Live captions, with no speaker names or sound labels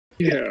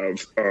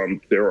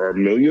There are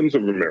millions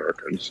of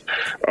Americans,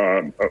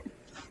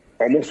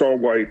 almost all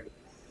white,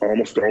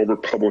 almost all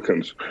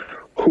Republicans,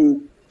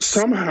 who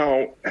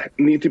somehow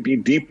need to be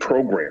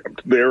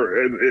deprogrammed.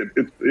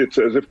 It's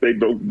as if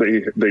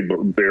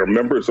they are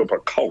members of a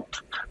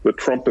cult, the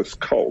Trumpist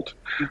cult,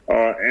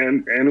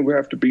 and who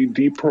have to be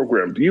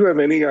deprogrammed. Do you have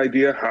any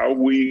idea how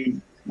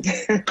we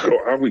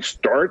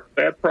start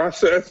that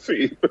process,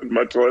 even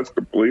much less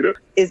complete it?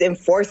 Is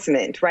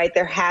enforcement, right?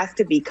 There has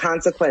to be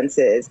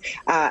consequences.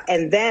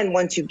 And then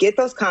once you get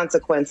those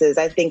consequences,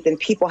 I think then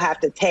people have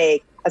to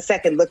take a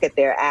second look at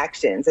their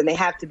actions, and they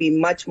have to be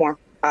much more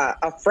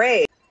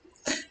afraid.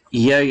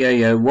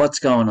 Yo, what's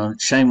going on?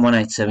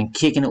 Shane187,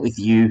 kicking it with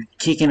you,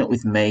 kicking it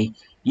with me.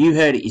 You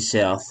heard it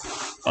yourself.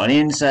 I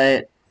didn't say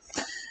it,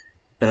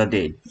 but I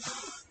did.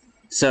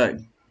 So,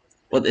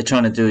 what they're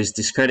trying to do is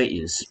discredit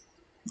you.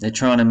 They're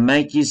trying to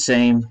make you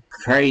seem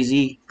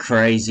crazy,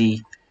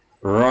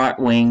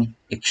 right-wing,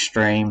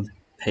 extreme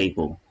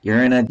people.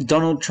 You're in a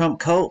Donald Trump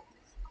cult.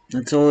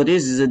 That's all it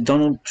is a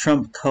Donald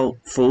Trump cult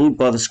fooled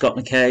by the Scott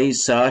McKays,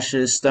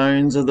 Sasha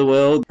Stones of the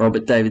world,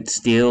 Robert David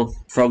Steele,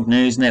 Frog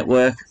News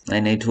Network. They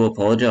need to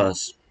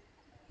apologise.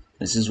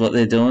 This is what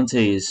they're doing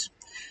to you.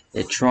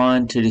 They're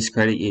trying to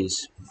discredit you.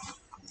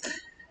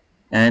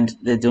 And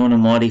they're doing a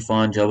mighty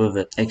fine job of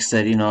it.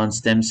 X39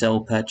 stem cell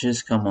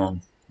patches, come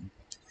on.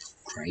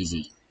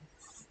 Crazy.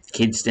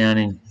 Kids down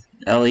in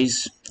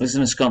alleys, listen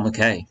to Scott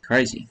McKay.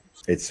 Crazy.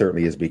 It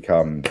certainly has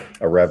become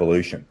a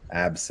revolution,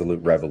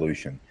 absolute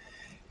revolution.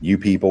 You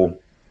people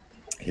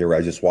here, I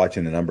was just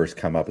watching the numbers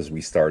come up as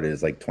we started.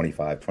 It's like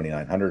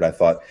 2,900. I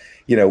thought,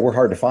 we're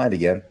hard to find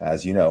again,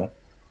 as you know,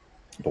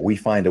 but we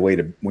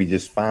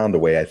just found a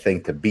way, I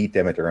think, to beat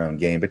them at their own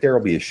game. But there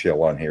will be a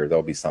shill on here.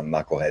 There'll be some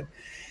knucklehead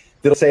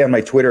that'll say on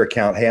my Twitter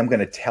account, hey, I'm going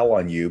to tell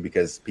on you,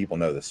 because people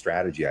know the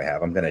strategy I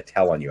have. I'm going to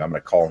tell on you. I'm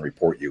going to call and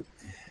report you.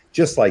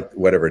 Just like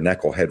whatever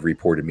knucklehead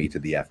reported me to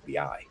the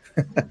FBI.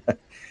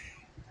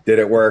 Did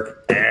it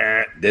work?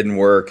 Didn't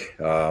work.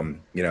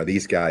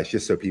 These guys,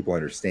 just so people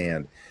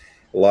understand,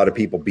 a lot of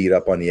people beat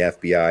up on the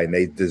FBI, and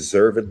they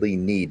deservedly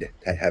need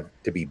to have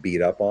to be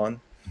beat up on.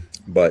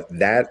 But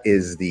that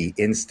is the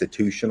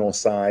institutional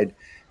side,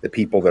 the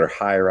people that are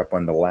higher up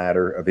on the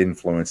ladder of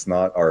influence,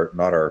 not our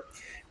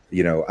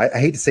I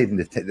hate to say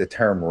the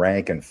term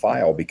rank and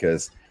file,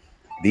 because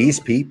these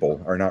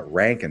people are not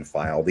rank and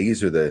file.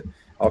 These are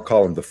I'll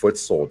call them the foot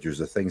soldiers.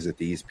 The things that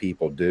these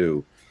people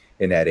do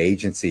in that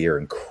agency are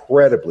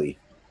incredibly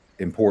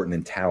important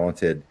and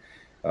talented.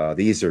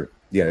 These are,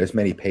 there's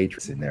many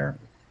patriots in there.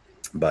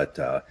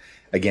 But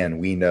again,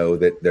 we know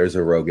that there's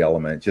a rogue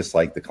element, just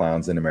like the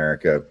clowns in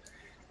America.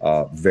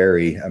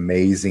 Very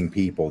amazing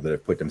people that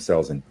have put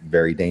themselves in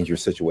very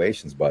dangerous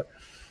situations. But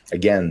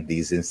again,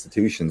 these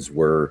institutions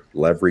were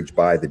leveraged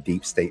by the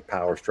deep state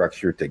power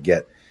structure to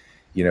get,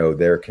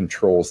 their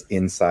controls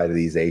inside of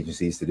these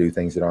agencies to do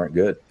things that aren't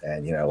good.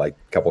 And, like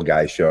a couple of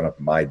guys showing up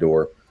at my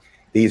door,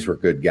 these were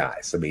good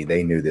guys. I mean,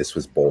 they knew this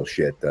was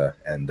bullshit.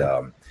 And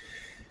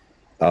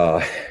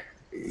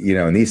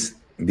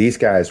these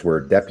guys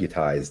were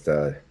deputized,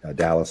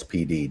 Dallas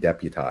PD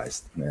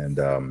deputized, and,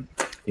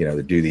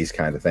 to do these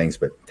kind of things.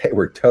 But they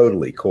were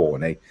totally cool.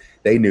 And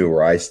they knew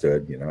where I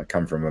stood. I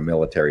come from a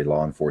military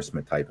law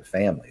enforcement type of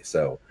family.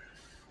 So,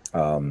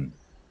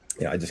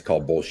 I just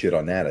called bullshit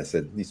on that. I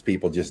said, these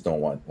people just don't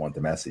want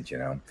the message,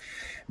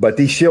 But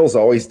these shills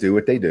always do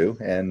what they do.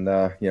 And,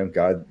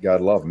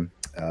 God love them.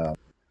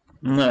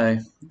 No,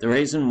 the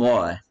reason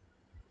why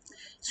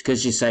is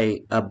because you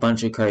say a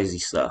bunch of crazy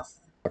stuff.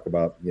 Talk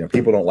about,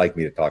 people don't like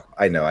me to talk.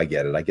 I know, I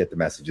get it. I get the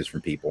messages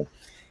from people.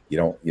 You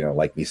don't,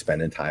 like me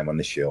spending time on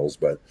the shills,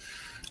 but,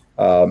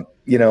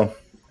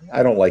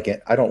 I don't like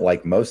it. I don't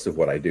like most of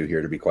what I do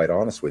here, to be quite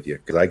honest with you,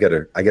 because I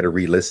gotta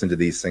re-listen to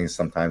these things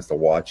sometimes, to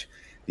watch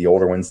the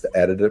older ones, to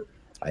edit it.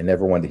 I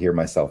never wanted to hear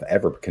myself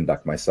ever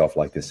conduct myself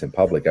like this in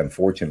public.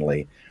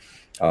 Unfortunately,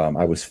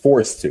 I was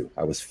forced to,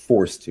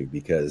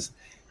 because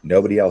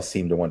nobody else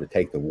seemed to want to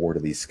take the war to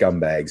these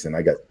scumbags, and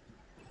I got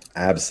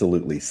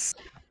absolutely.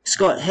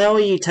 Scott, how are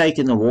you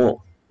taking the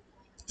war?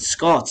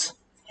 Scott,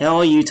 how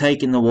are you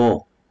taking the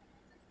war?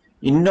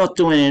 You're not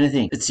doing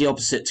anything. It's the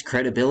opposite to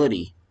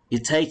credibility.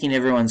 You're taking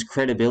everyone's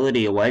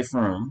credibility away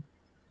from them,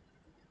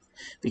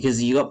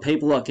 because you got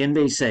people like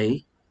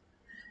NBC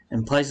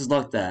and places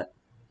like that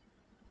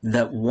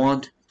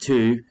want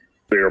to.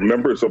 They are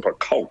members of a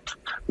cult,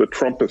 the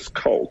Trumpist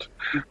cult,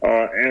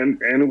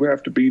 and who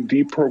have to be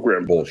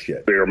deprogrammed.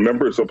 Bullshit. They are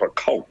members of a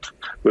cult,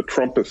 the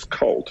Trumpist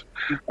cult,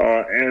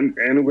 and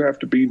who have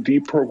to be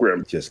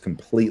deprogrammed. Just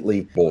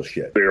completely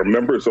bullshit. They are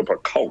members of a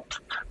cult,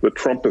 the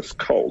Trumpist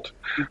cult,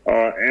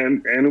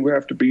 and who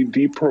have to be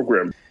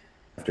deprogrammed.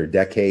 After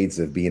decades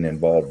of being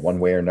involved one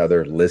way or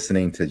another,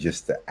 listening to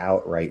just the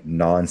outright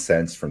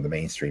nonsense from the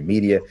mainstream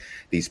media,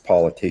 these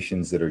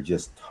politicians that are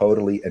just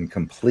totally and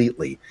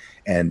completely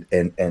and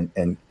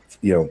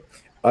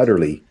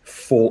utterly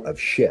full of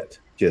shit.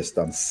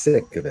 I'm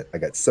sick of it. I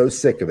got so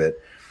sick of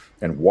it,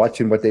 and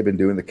watching what they've been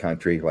doing in the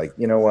country, like,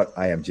 you know what?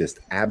 I am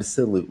just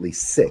absolutely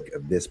sick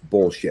of this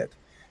bullshit.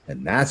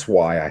 And that's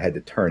why I had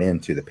to turn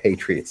into the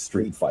Patriot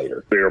Street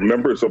Fighter. They are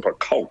members of a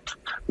cult,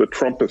 the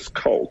Trumpist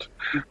cult,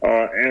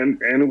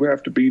 and who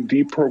have to be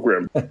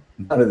deprogrammed.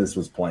 None of this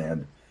was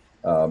planned.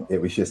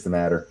 It was just a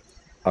matter.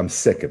 I'm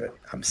sick of it.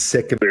 I'm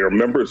sick of it. They are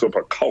members of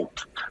a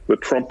cult, the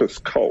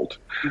Trumpist cult,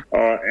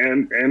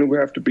 and who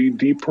have to be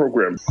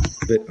deprogrammed.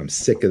 I'm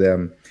sick of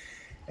them.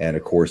 And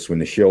of course, when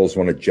the shills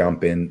want to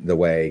jump in the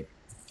way,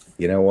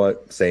 you know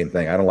what? Same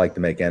thing. I don't like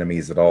to make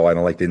enemies at all. I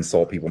don't like to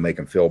insult people, make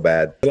them feel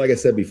bad. Like I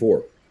said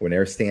before, when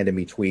they're standing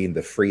between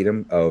the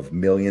freedom of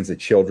millions of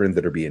children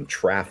that are being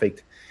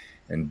trafficked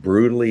and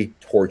brutally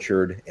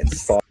tortured and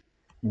stopped.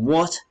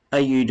 What are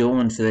you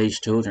doing for these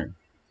children?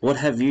 What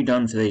have you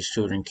done for these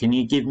children? Can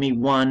you give me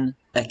one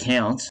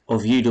account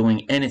of you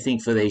doing anything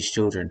for these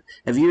children?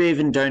 Have you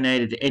even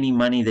donated any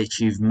money that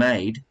you've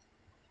made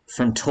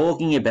from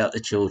talking about the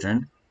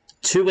children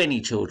to any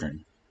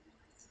children?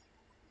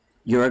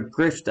 You're a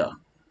grifter.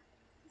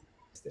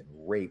 And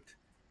raped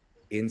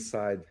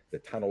inside the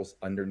tunnels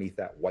underneath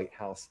that White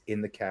House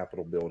in the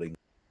Capitol building.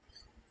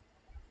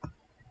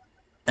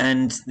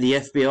 And the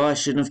FBI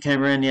shouldn't have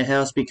came around your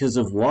house because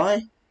of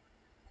why?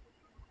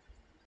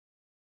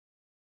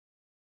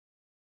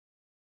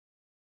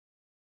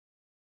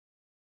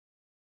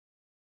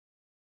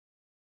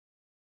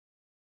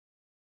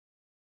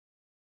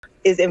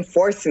 Is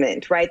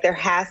enforcement, right? There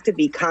has to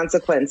be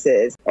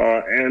consequences.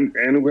 And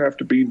who have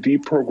to be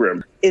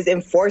deprogrammed. Is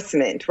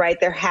enforcement, right?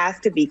 There has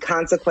to be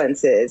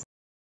consequences.